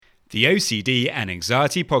The OCD and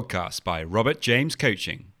Anxiety Podcast by Robert James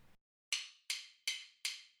Coaching.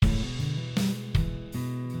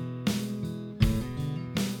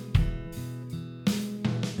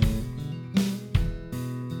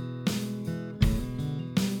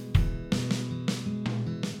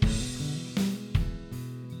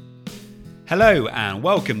 Hello and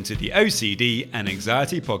welcome to the OCD and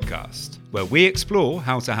Anxiety Podcast, where we explore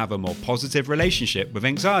how to have a more positive relationship with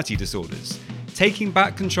anxiety disorders, taking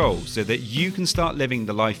back control so that you can start living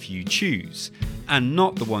the life you choose and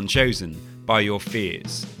not the one chosen by your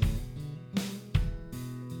fears.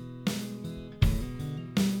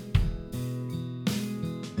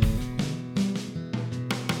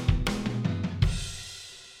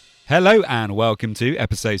 Hello and welcome to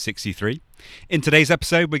episode 63. In today's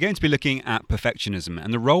episode, we're going to be looking at perfectionism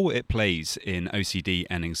and the role it plays in OCD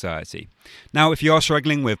and anxiety. Now, if you are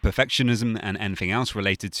struggling with perfectionism and anything else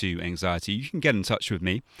related to anxiety, you can get in touch with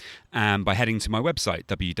me by heading to my website,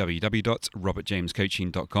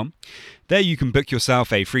 www.robertjamescoaching.com. There you can book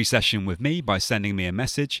yourself a free session with me by sending me a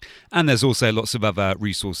message, and there's also lots of other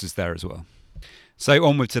resources there as well. So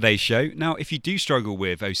on with today's show. Now, if you do struggle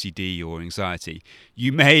with OCD or anxiety,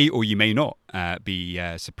 you may or you may not be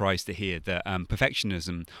surprised to hear that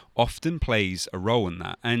perfectionism often plays a role in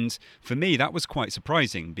that. And for me, that was quite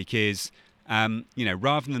surprising because,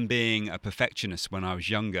 rather than being a perfectionist when I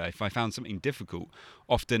was younger, if I found something difficult,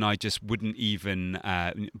 often I just wouldn't even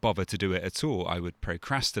bother to do it at all. I would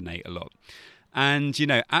procrastinate a lot. And,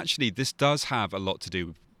 actually, this does have a lot to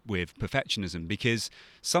do with perfectionism, because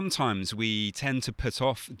sometimes we tend to put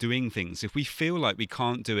off doing things if we feel like we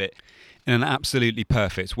can't do it in an absolutely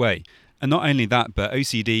perfect way. And not only that, but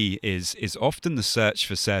OCD is often the search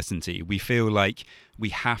for certainty. We feel like we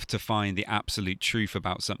have to find the absolute truth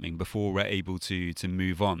about something before we're able to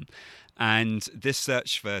move on. And this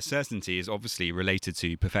search for certainty is obviously related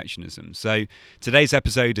to perfectionism. So today's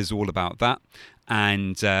episode is all about that.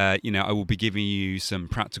 And, I will be giving you some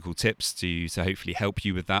practical tips to hopefully help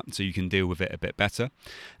you with that so you can deal with it a bit better.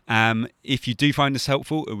 If you do find this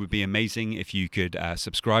helpful, it would be amazing if you could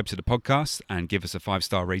subscribe to the podcast and give us a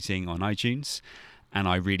 5-star rating on iTunes. And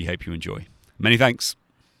I really hope you enjoy. Many thanks.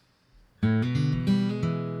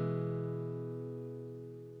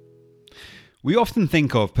 We often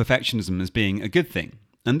think of perfectionism as being a good thing,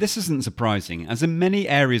 and this isn't surprising, as in many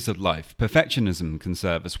areas of life, perfectionism can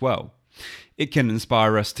serve us well. It can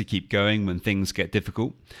inspire us to keep going when things get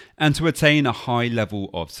difficult, and to attain a high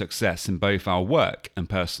level of success in both our work and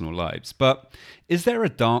personal lives. But is there a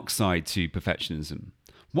dark side to perfectionism?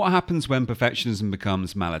 What happens when perfectionism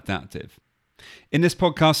becomes maladaptive? In this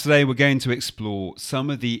podcast today, we're going to explore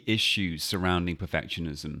some of the issues surrounding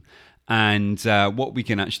perfectionism and what we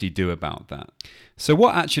can actually do about that. So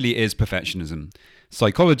what actually is perfectionism?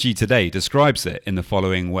 Psychology Today describes it in the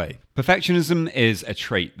following way. Perfectionism is a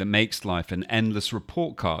trait that makes life an endless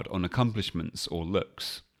report card on accomplishments or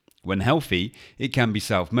looks. When healthy, it can be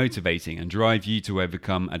self-motivating and drive you to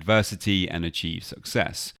overcome adversity and achieve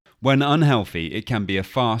success. When unhealthy, it can be a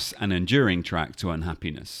fast and enduring track to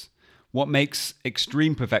unhappiness. What makes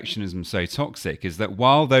extreme perfectionism so toxic is that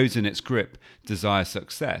while those in its grip desire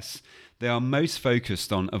success, they are most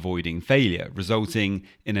focused on avoiding failure, resulting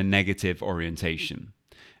in a negative orientation.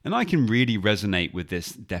 And I can really resonate with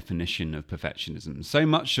this definition of perfectionism. So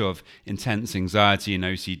much of intense anxiety and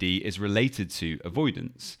OCD is related to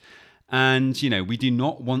avoidance. And, we do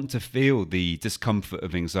not want to feel the discomfort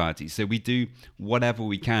of anxiety, so we do whatever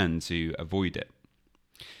we can to avoid it.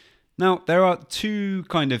 Now, there are two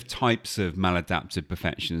kind of types of maladaptive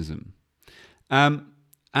perfectionism.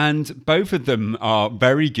 And both of them are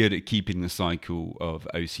very good at keeping the cycle of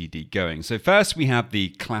OCD going. So first we have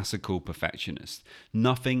the classical perfectionist.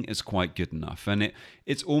 Nothing is quite good enough, and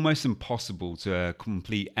it's almost impossible to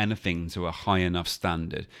complete anything to a high enough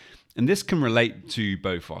standard. And this can relate to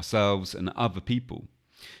both ourselves and other people.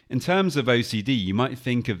 In terms of OCD, you might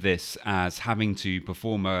think of this as having to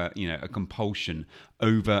perform a compulsion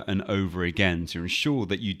over and over again to ensure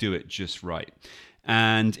that you do it just right.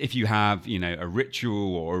 And if you have, a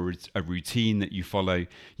ritual or a routine that you follow,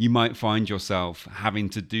 you might find yourself having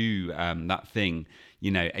to do that thing,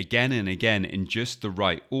 again and again in just the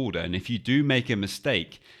right order. And if you do make a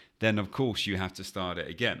mistake, then of course you have to start it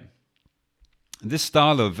again. This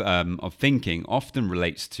style of thinking often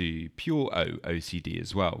relates to pure OCD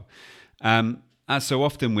as well. As so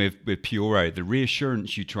often with pure O, the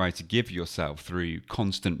reassurance you try to give yourself through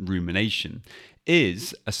constant rumination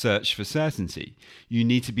is a search for certainty. You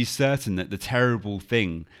need to be certain that the terrible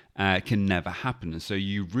thing can never happen. And so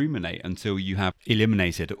you ruminate until you have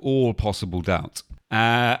eliminated all possible doubt.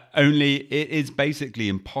 Only it is basically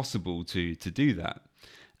impossible to do that.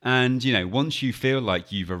 And, once you feel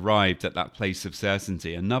like you've arrived at that place of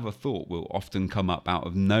certainty, another thought will often come up out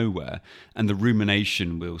of nowhere and the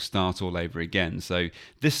rumination will start all over again. So,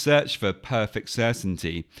 this search for perfect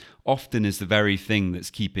certainty often is the very thing that's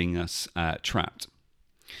keeping us trapped.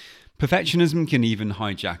 Perfectionism can even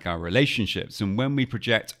hijack our relationships, and when we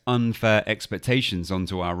project unfair expectations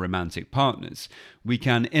onto our romantic partners, we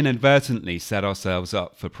can inadvertently set ourselves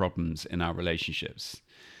up for problems in our relationships.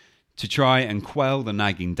 To try and quell the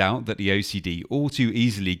nagging doubt that the OCD all too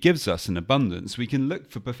easily gives us in abundance, we can look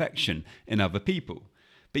for perfection in other people.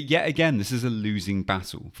 But yet again, this is a losing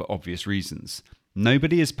battle for obvious reasons.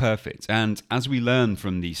 Nobody is perfect, and as we learn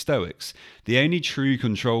from the Stoics, the only true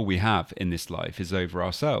control we have in this life is over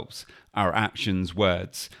ourselves, our actions,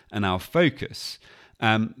 words, and our focus.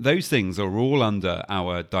 Those things are all under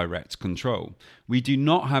our direct control. We do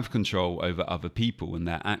not have control over other people and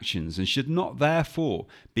their actions, and should not therefore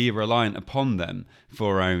be reliant upon them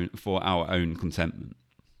for our own contentment.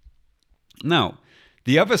 Now,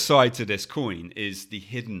 the other side to this coin is the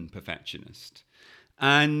hidden perfectionist.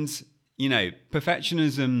 And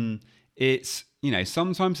perfectionism, it's,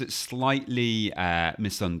 sometimes it's slightly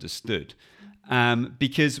misunderstood.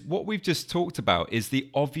 Because what we've just talked about is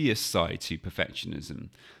the obvious side to perfectionism.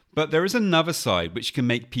 But there is another side which can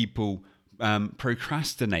make people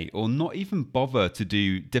procrastinate or not even bother to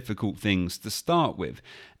do difficult things to start with.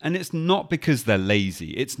 And it's not because they're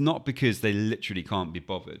lazy. It's not because they literally can't be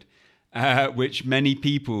bothered. Which many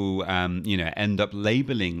people, end up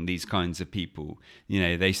labeling these kinds of people.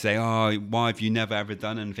 They say, "Oh, why have you never ever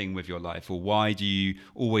done anything with your life?" Or "Why do you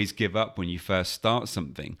always give up when you first start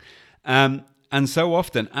something?" And so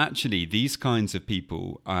often, actually, these kinds of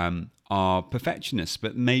people are perfectionists,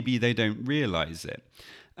 but maybe they don't realize it.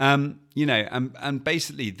 And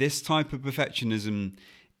basically, this type of perfectionism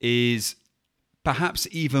is perhaps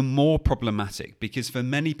even more problematic because for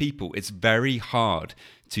many people, it's very hard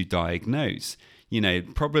to diagnose.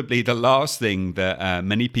 Probably the last thing that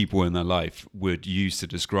many people in their life would use to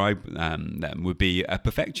describe them would be a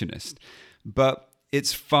perfectionist. But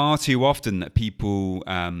it's far too often that people,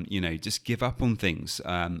 just give up on things.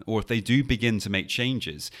 Or if they do begin to make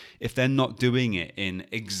changes, if they're not doing it in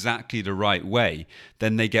exactly the right way,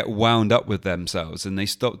 then they get wound up with themselves and they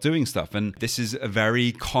stop doing stuff. And this is a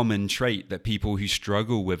very common trait that people who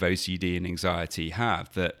struggle with OCD and anxiety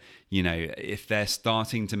have, that, if they're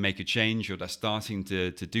starting to make a change or they're starting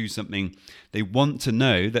to do something, they want to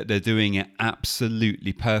know that they're doing it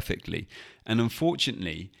absolutely perfectly. And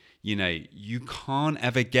unfortunately, you can't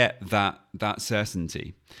ever get that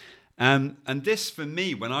certainty. And this, for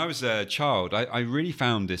me, when I was a child, I really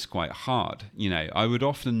found this quite hard. I would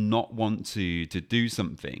often not want to do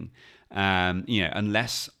something,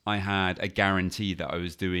 unless I had a guarantee that I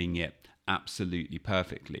was doing it absolutely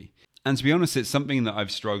perfectly. And to be honest, it's something that I've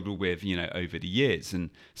struggled with, over the years. And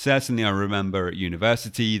certainly I remember at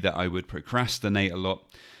university that I would procrastinate a lot.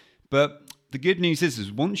 But the good news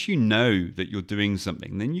is once you know that you're doing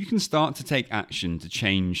something, then you can start to take action to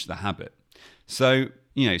change the habit. So,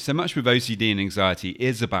 so much with OCD and anxiety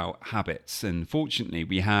is about habits. And fortunately,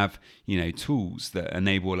 we have, tools that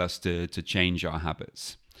enable us to change our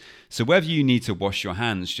habits. So whether you need to wash your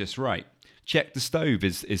hands just right, check the stove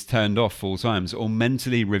is turned off 4 times, or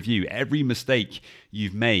mentally review every mistake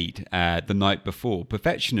you've made the night before,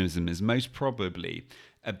 perfectionism is most probably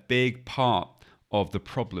a big part of the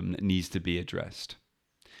problem that needs to be addressed.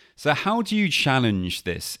 So how do you challenge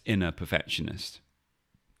this inner perfectionist?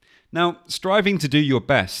 Now, striving to do your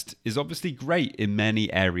best is obviously great in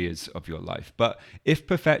many areas of your life, but if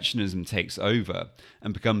perfectionism takes over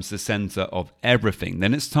and becomes the center of everything,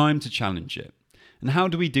 then it's time to challenge it. And how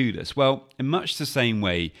do we do this? Well, in much the same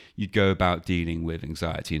way you'd go about dealing with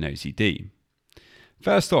anxiety and OCD.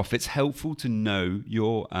 First off, it's helpful to know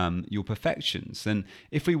your perfections. And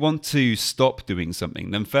if we want to stop doing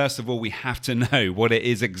something, then first of all, we have to know what it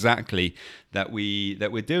is exactly that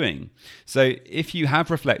we're doing. So if you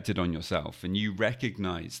have reflected on yourself and you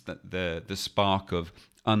recognize that the spark of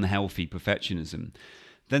unhealthy perfectionism,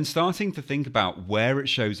 then starting to think about where it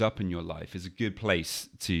shows up in your life is a good place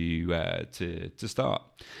to start.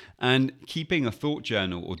 And keeping a thought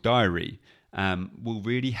journal or diary will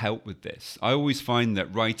really help with this. I always find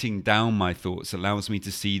that writing down my thoughts allows me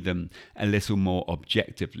to see them a little more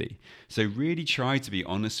objectively. So really try to be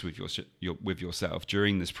honest with yourself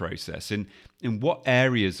during this process. In what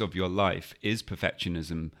areas of your life is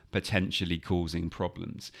perfectionism potentially causing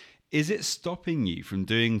problems? Is it stopping you from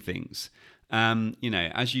doing things?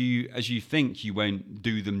 As you think you won't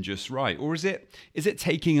do them just right, or is it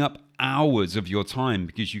taking up hours of your time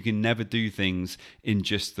because you can never do things in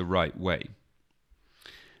just the right way?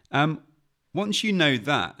 Once you know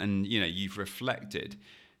that, and you've reflected,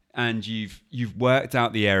 and you've worked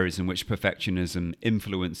out the areas in which perfectionism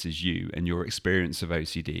influences you and your experience of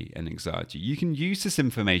OCD and anxiety, you can use this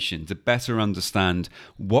information to better understand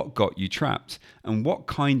what got you trapped and what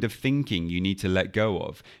kind of thinking you need to let go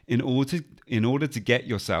of in order to get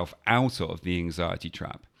yourself out of the anxiety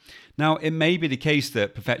trap. Now, it may be the case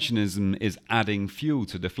that perfectionism is adding fuel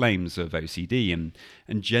to the flames of OCD, and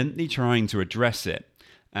gently trying to address it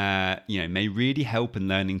may really help in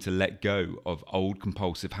learning to let go of old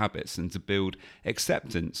compulsive habits and to build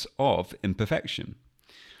acceptance of imperfection.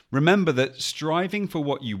 Remember that striving for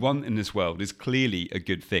what you want in this world is clearly a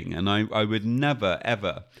good thing, and I would never,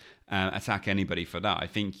 ever attack anybody for that. I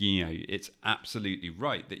think it's absolutely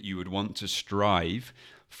right that you would want to strive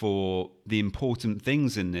for the important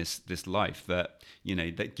things in this life that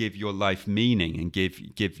that give your life meaning and give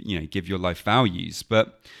your life values.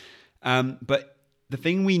 But the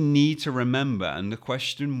thing we need to remember, and the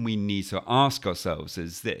question we need to ask ourselves,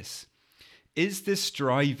 is this: is this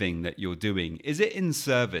striving that you're doing, is it in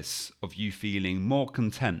service of you feeling more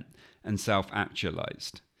content and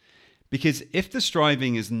self-actualized? Because if the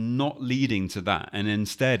striving is not leading to that, and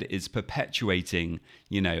instead is perpetuating,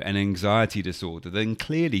 an anxiety disorder, then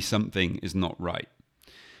clearly something is not right.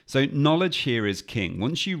 So knowledge here is king.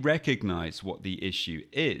 Once you recognize what the issue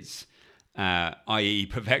is, i.e.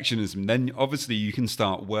 perfectionism, then obviously you can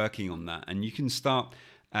start working on that, and you can start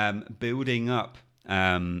building up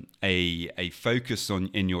a focus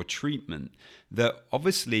in your treatment that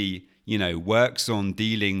obviously works on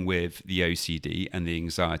dealing with the OCD and the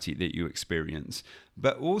anxiety that you experience,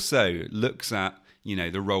 but also looks at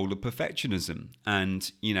the role of perfectionism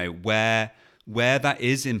and where that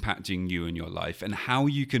is impacting you in your life, and how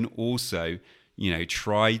you can also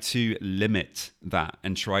try to limit that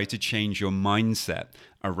and try to change your mindset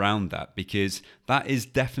around that, because that is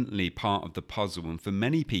definitely part of the puzzle, and for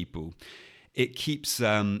many people it keeps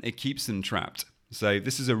them trapped. So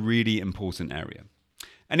this is a really important area.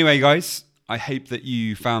 Anyway, guys, I hope that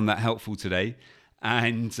you found that helpful today,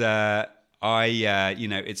 and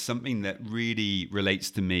it's something that really relates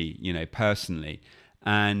to me, personally,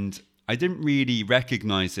 and I didn't really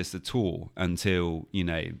recognize this at all until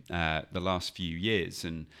the last few years,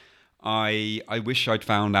 and I wish I'd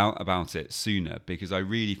found out about it sooner, because I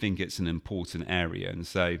really think it's an important area. And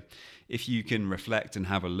so if you can reflect and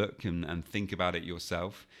have a look and think about it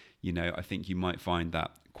yourself, I think you might find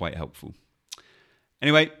that quite helpful.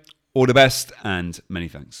 Anyway, all the best and many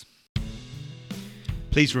thanks.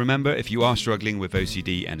 Please remember, if you are struggling with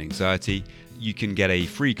OCD and anxiety, you can get a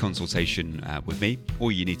free consultation with me.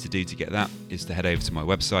 All you need to do to get that is to head over to my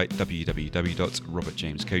website,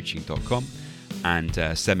 www.robertjamescoaching.com,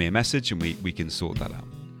 and send me a message, and we can sort that out.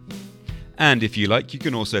 And if you like, you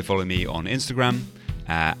can also follow me on Instagram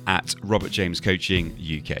at Robert James Coaching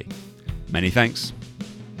UK. Many thanks.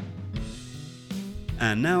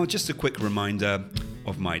 And now just a quick reminder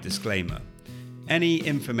of my disclaimer. Any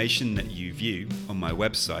information that you view on my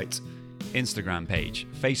website, Instagram page,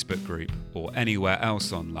 Facebook group, or anywhere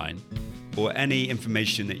else online, or any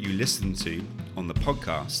information that you listen to on the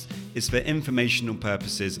podcast, is for informational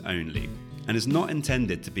purposes only, and is not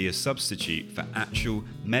intended to be a substitute for actual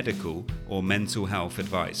medical or mental health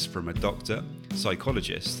advice from a doctor,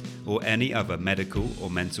 psychologist, or any other medical or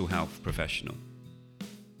mental health professional.